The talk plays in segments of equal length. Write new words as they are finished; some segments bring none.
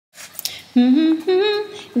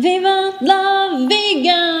Viva la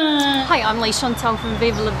Vegan! Hi, I'm Leigh-Chantelle from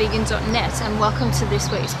vivaLaVegan.net and welcome to this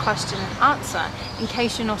week's question and answer. In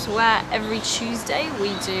case you're not aware, every Tuesday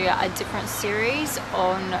we do a different series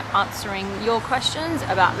on answering your questions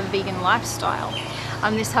about the vegan lifestyle.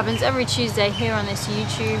 This happens every Tuesday here on this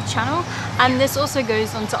YouTube channel, and this also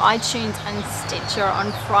goes onto iTunes and Stitcher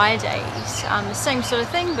on Fridays. The same sort of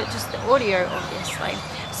thing, but just the audio, obviously.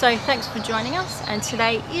 So thanks for joining us, and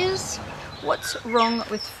today is what's wrong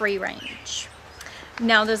with free range?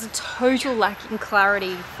 Now, there's a total lack in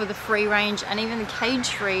clarity for the free range and even the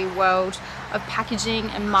cage-free world of packaging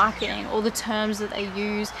and marketing, all the terms that they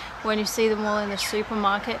use when you see them all in the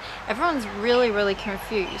supermarket. Everyone's really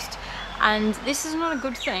confused. And this is not a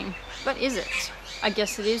good thing, but is it? I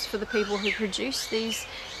guess it is for the people who produce these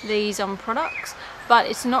products, but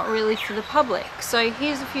it's not really for the public. So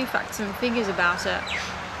here's a few facts and figures about it.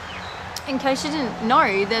 In case you didn't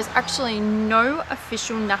know, there's actually no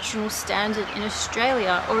official national standard in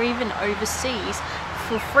Australia or even overseas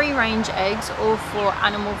for free-range eggs or for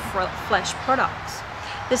animal flesh products.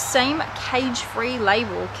 The same cage-free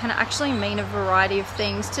label can actually mean a variety of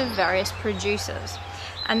things to various producers.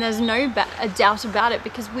 And there's no doubt about it,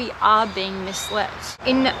 because we are being misled.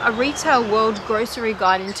 In a Retail World Grocery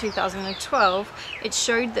Guide in 2012, it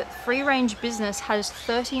showed that free-range business has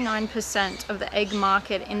 39% of the egg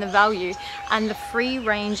market in the value, and the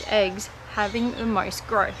free-range eggs having the most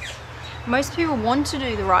growth. Most people want to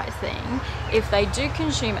do the right thing. If they do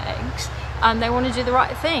consume eggs, they want to do the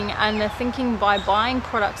right thing, and they're thinking by buying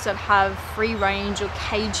products that have free range or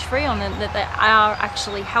cage free on them that they are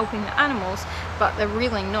actually helping the animals, but they're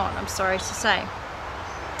really not, I'm sorry to say.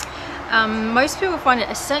 Most people find it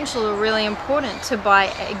essential or really important to buy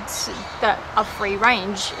eggs that are free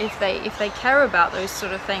range if they care about those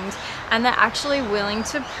sort of things, and they're actually willing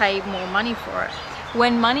to pay more money for it.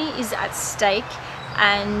 When money is at stake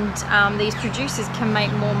and these producers can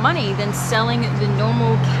make more money than selling the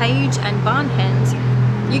normal cage and barn hens,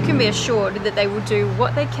 you can be assured that they will do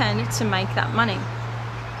what they can to make that money.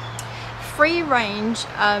 Free range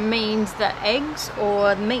means that eggs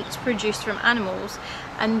or meat produced from animals,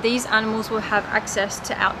 and these animals will have access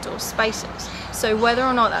to outdoor spaces. So whether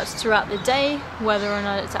or not that's throughout the day, whether or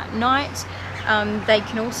not it's at night, they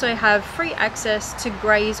can also have free access to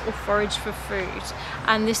graze or forage for food,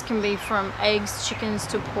 and this can be from eggs, chickens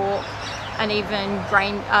to pork, and even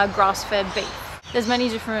grass-fed beef. There's many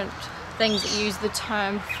different things that use the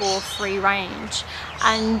term for free range,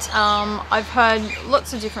 and I've heard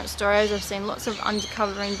lots of different stories. I've seen lots of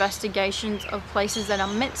undercover investigations of places that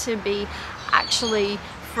are meant to be actually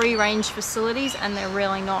free range facilities, and they're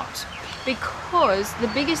really not. Because the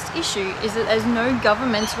biggest issue is that there's no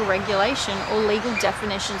governmental regulation or legal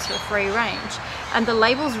definitions for free range, and the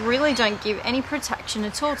labels really don't give any protection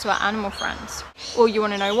at all to our animal friends. Or you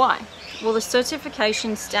want to know why? Well, the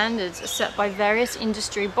certification standards are set by various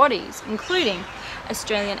industry bodies, including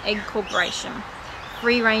Australian Egg Corporation,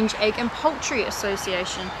 Free Range Egg and Poultry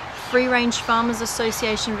Association, Free Range Farmers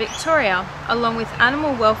Association Victoria, along with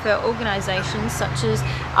animal welfare organisations such as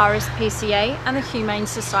RSPCA and the Humane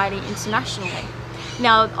Society internationally.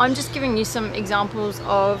 Now, I'm just giving you some examples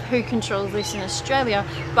of who controls this in Australia,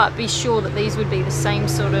 but be sure that these would be the same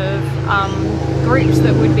sort of groups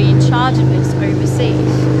that would be in charge of this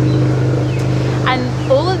overseas.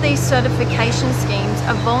 And all of these certification schemes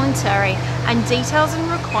are voluntary, and details and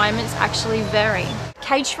requirements actually vary.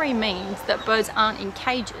 Cage-free means that birds aren't in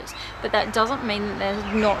cages, but that doesn't mean that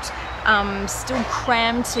they're not still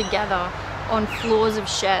crammed together on floors of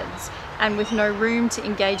sheds and with no room to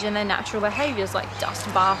engage in their natural behaviours like dust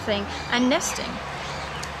bathing and nesting.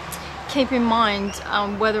 Keep in mind,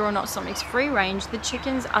 whether or not something's free range, the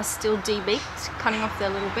chickens are still debeaked, cutting off their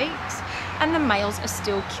little beaks, and the males are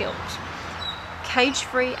still killed.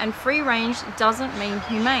 Cage-free and free range doesn't mean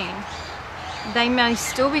humane. They may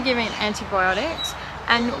still be given antibiotics,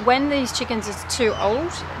 and when these chickens are too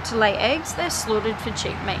old to lay eggs, they're slaughtered for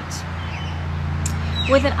cheap meat.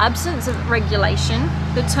 With an absence of regulation,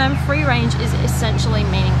 the term free range is essentially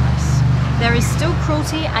meaningless. There is still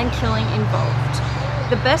cruelty and killing involved.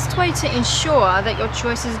 The best way to ensure that your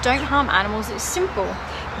choices don't harm animals is simple.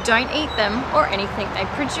 Don't eat them or anything they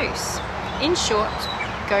produce. In short,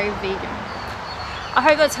 go vegan. I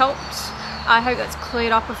hope that's helped. I hope that's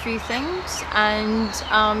cleared up a few things, and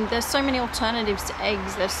there's so many alternatives to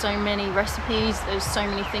eggs, there's so many recipes, there's so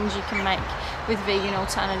many things you can make with vegan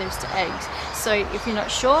alternatives to eggs. So if you're not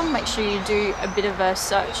sure, make sure you do a bit of a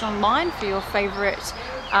search online for your favourite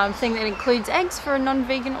thing that includes eggs for a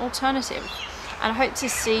non-vegan alternative. And I hope to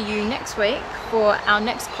see you next week for our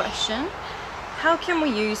next question: how can we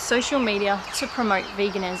use social media to promote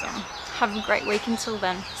veganism? Have a great week until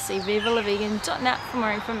then. See vivalavegan.net for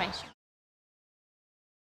more information.